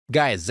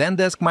Guys,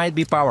 Zendesk might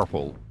be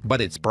powerful, but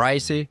it's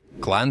pricey,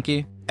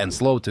 clunky, and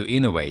slow to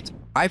innovate.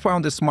 I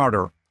found a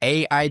smarter,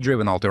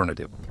 AI-driven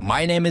alternative.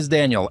 My name is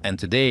Daniel, and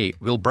today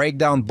we'll break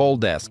down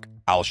BoldDesk.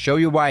 I'll show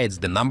you why it's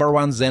the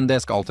 #1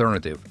 Zendesk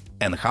alternative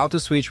and how to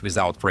switch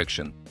without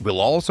friction. We'll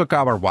also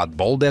cover what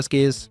BoldDesk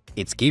is,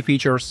 its key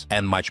features,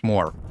 and much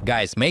more.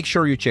 Guys, make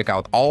sure you check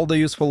out all the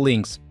useful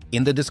links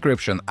in the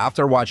description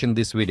after watching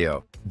this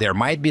video. There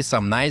might be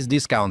some nice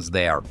discounts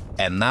there.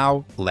 And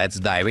now, let's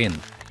dive in.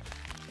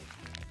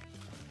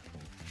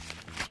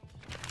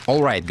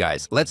 Alright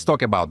guys, let's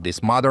talk about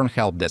this modern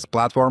help desk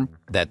platform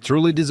that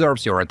truly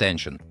deserves your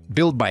attention.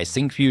 Built by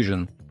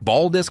Syncfusion,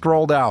 BoldDesk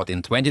rolled out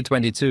in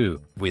 2022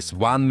 with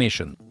one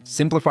mission: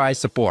 simplify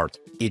support.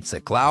 It's a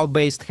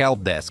cloud-based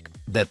help desk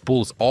that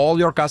pulls all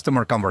your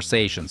customer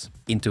conversations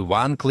into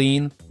one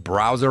clean,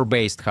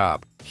 browser-based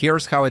hub.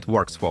 Here's how it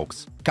works,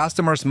 folks.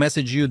 Customers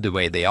message you the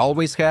way they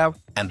always have,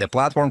 and the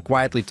platform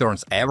quietly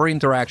turns every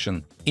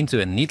interaction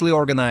into a neatly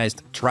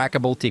organized,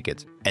 trackable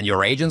ticket. And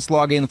your agents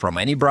log in from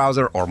any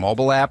browser or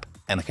mobile app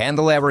and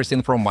handle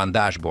everything from one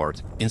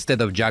dashboard.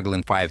 Instead of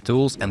juggling 5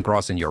 tools and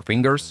crossing your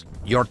fingers,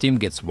 your team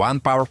gets one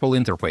powerful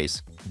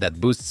interface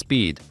that boosts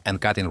speed and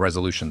cutting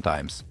resolution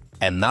times.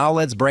 And now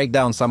let's break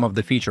down some of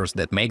the features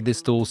that make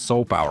this tool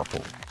so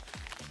powerful.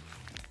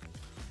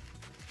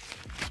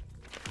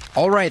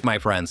 Alright, my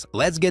friends,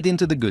 let's get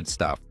into the good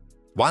stuff.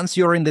 Once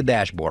you're in the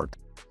dashboard,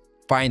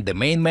 find the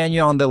main menu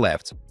on the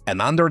left,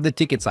 and under the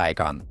tickets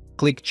icon,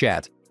 click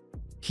Chat.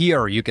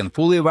 Here you can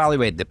fully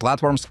evaluate the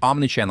platform's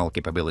omnichannel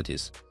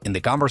capabilities. In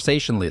the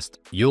conversation list,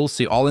 you'll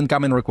see all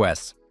incoming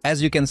requests.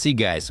 As you can see,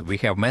 guys, we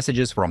have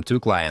messages from 2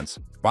 clients,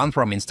 one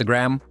from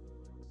Instagram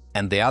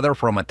and the other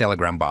from a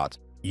Telegram bot.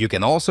 You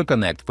can also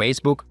connect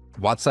Facebook,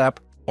 WhatsApp,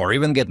 or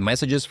even get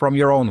messages from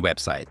your own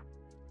website.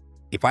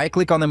 If I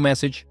click on a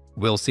message,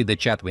 we'll see the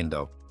chat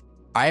window.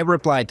 I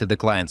replied to the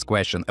client's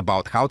question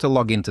about how to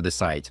log into the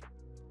site.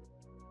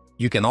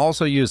 You can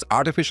also use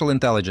artificial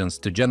intelligence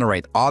to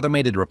generate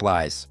automated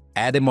replies,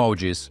 add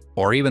emojis,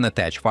 or even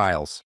attach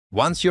files.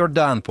 Once you're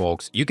done,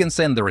 folks, you can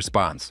send the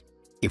response.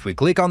 If we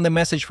click on the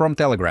message from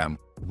Telegram,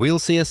 we'll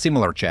see a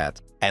similar chat.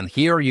 And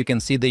here you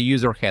can see the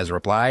user has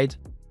replied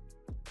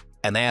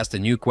and asked a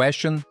new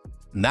question.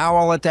 Now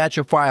I'll attach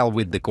a file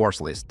with the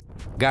course list.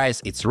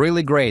 Guys, it's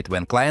really great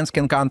when clients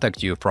can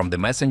contact you from the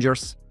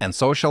messengers and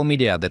social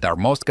media that are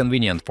most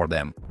convenient for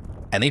them.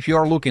 And if you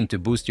are looking to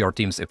boost your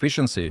team's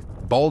efficiency,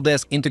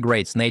 BoldDesk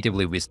integrates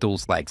natively with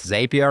tools like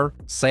Zapier,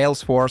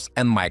 Salesforce,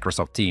 and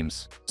Microsoft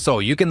Teams. So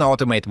you can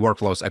automate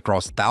workflows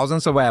across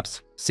thousands of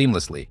apps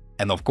seamlessly.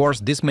 And of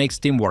course, this makes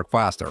teamwork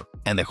faster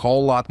and a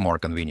whole lot more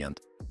convenient.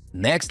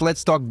 Next,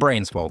 let's talk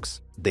brains,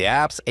 folks. The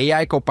app's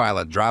AI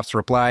copilot drafts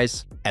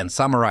replies and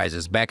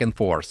summarizes back and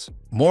forth.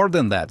 More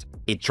than that,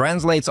 it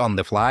translates on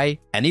the fly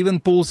and even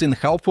pulls in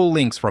helpful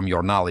links from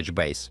your knowledge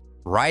base.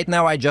 Right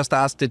now, I just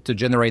asked it to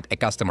generate a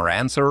customer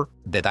answer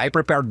that I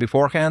prepared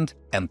beforehand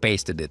and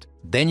pasted it.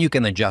 Then you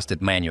can adjust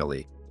it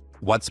manually.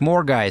 What's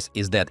more, guys,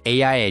 is that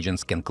AI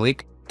agents can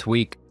click,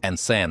 tweak, and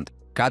send,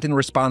 cutting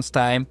response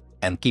time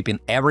and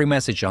keeping every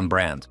message on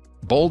brand.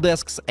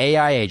 BoldDesk's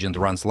AI agent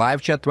runs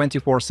live chat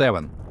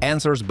 24/7,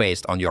 answers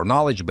based on your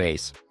knowledge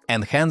base,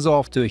 and hands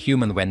off to a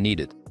human when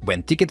needed.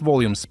 When ticket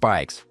volume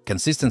spikes,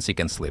 consistency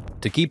can slip.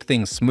 To keep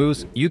things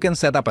smooth, you can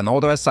set up an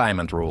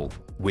auto-assignment rule.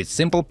 With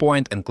simple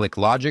point-and-click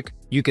logic,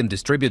 you can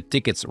distribute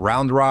tickets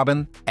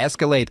round-robin,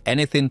 escalate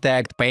anything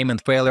tagged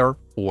payment failure,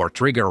 or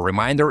trigger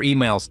reminder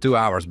emails 2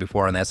 hours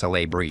before an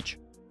SLA breach.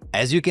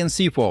 As you can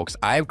see, folks,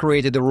 I've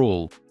created a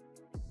rule.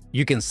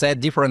 You can set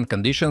different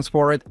conditions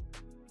for it,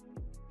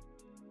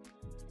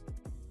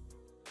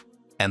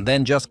 and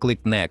then just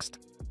click Next.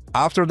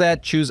 After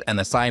that, choose an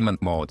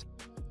assignment mode.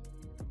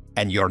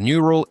 And your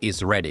new rule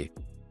is ready.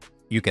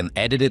 You can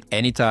edit it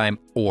anytime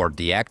or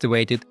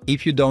deactivate it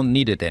if you don't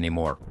need it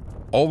anymore.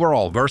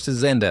 Overall,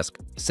 versus Zendesk,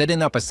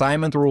 setting up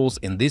assignment rules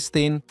in this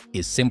thing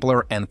is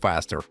simpler and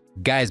faster.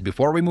 Guys,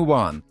 before we move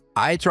on,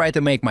 I try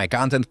to make my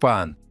content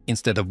fun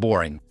instead of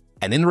boring.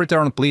 And in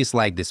return, please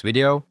like this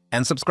video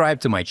and subscribe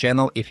to my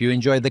channel if you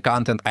enjoy the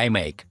content I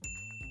make.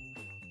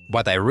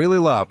 What I really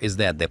love is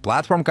that the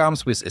platform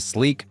comes with a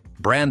sleek,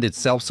 branded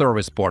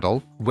self-service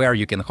portal where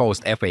you can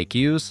host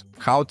FAQs,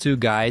 how-to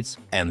guides,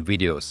 and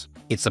videos.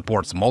 It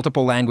supports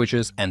multiple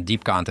languages and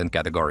deep content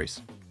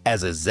categories.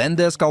 As a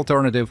Zendesk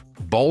alternative,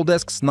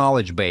 BoldDesk's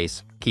knowledge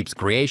base keeps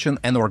creation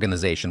and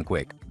organization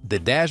quick. The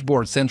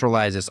dashboard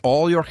centralizes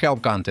all your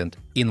help content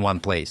in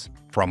one place.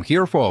 From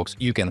here, folks,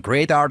 you can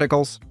create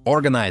articles,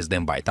 organize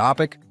them by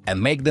topic,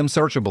 and make them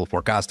searchable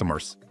for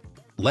customers.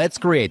 Let's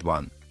create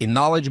one. In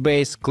Knowledge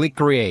Base, click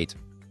Create.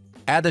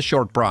 Add a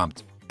short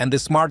prompt, and the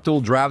smart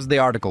tool drafts the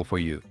article for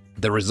you.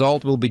 The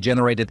result will be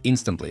generated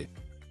instantly.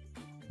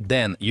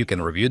 Then you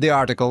can review the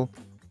article,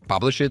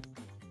 publish it,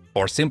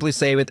 or simply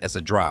save it as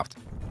a draft.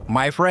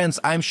 My friends,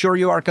 I'm sure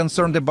you are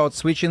concerned about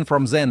switching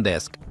from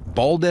Zendesk.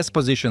 BoldDesk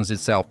positions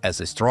itself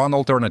as a strong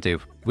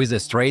alternative with a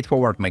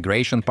straightforward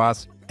migration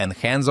path and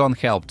hands-on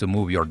help to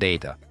move your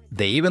data.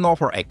 They even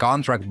offer a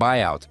contract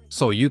buyout,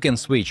 so you can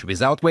switch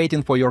without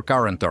waiting for your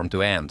current term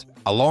to end.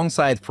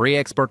 alongside free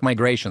expert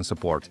migration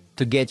support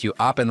to get you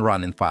up and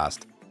running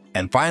fast.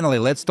 And finally,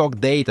 let's talk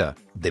data.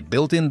 The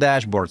built-in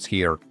dashboards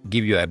here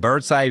give you a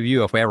bird's-eye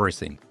view of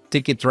everything: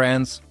 ticket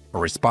trends,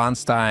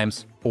 response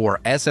times, or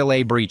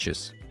SLA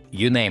breaches,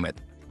 you name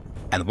it.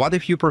 And what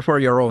if you prefer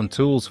your own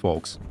tools,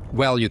 folks?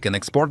 Well, you can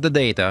export the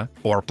data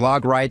or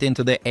plug right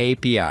into the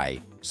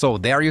API. So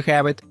there you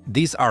have it.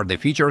 These are the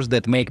features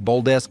that make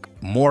BoldDesk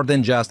more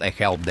than just a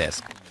help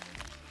desk.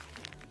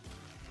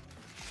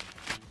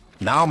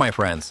 Now, my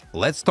friends,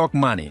 let's talk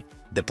money.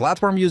 The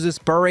platform uses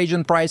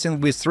per-agent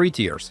pricing with 3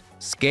 tiers: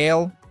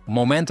 Scale,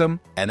 Momentum,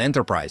 and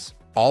Enterprise.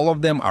 All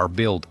of them are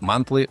billed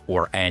monthly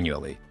or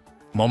annually.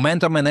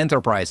 Momentum and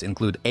Enterprise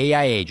include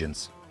AI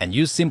agents, and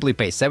you simply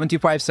pay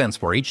 75 cents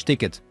for each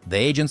ticket the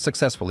agent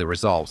successfully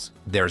resolves.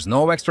 There's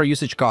no extra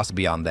usage cost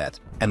beyond that.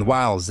 And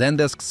while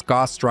Zendesk's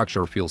cost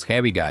structure feels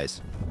heavy,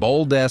 guys,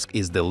 BoldDesk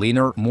is the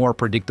leaner, more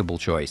predictable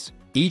choice.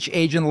 Each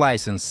agent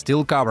license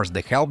still covers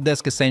the help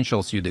desk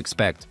essentials you'd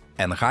expect,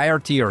 and higher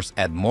tiers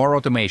add more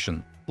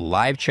automation,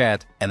 live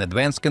chat, and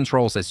advanced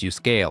controls as you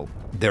scale.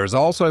 There's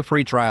also a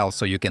free trial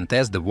so you can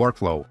test the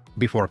workflow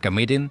before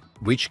committing,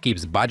 which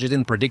keeps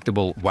budgeting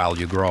predictable while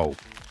you grow.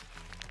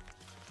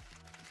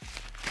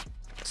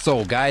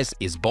 So guys,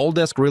 is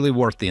BoldDesk really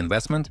worth the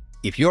investment?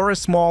 If you're a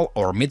small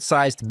or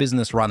mid-sized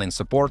business running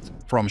support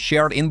from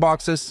shared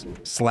inboxes,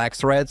 Slack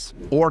threads,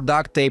 or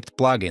duct-taped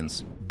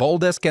plugins,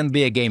 BoldDesk can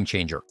be a game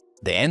changer.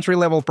 The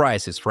entry-level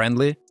price is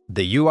friendly,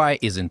 the UI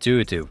is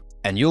intuitive,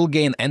 and you'll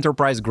gain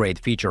enterprise-grade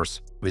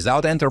features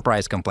without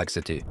enterprise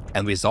complexity,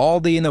 and with all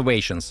the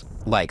innovations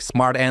like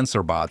smart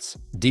answer bots,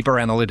 deeper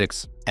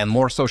analytics, and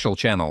more social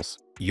channels.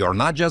 You're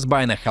not just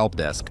buying a help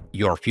desk,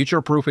 you're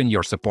future-proofing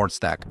your support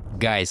stack.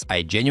 Guys,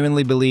 I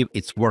genuinely believe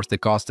it's worth the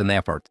cost and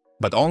effort,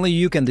 but only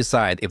you can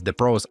decide if the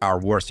pros are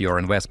worth your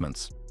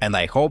investments. And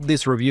I hope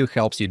this review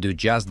helps you do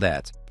just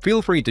that.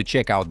 Feel free to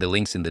check out the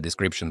links in the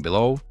description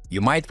below, you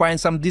might find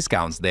some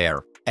discounts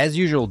there. As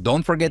usual,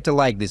 don't forget to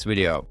like this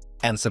video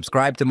and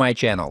subscribe to my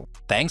channel.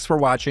 Thanks for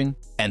watching,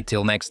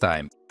 until next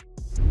time.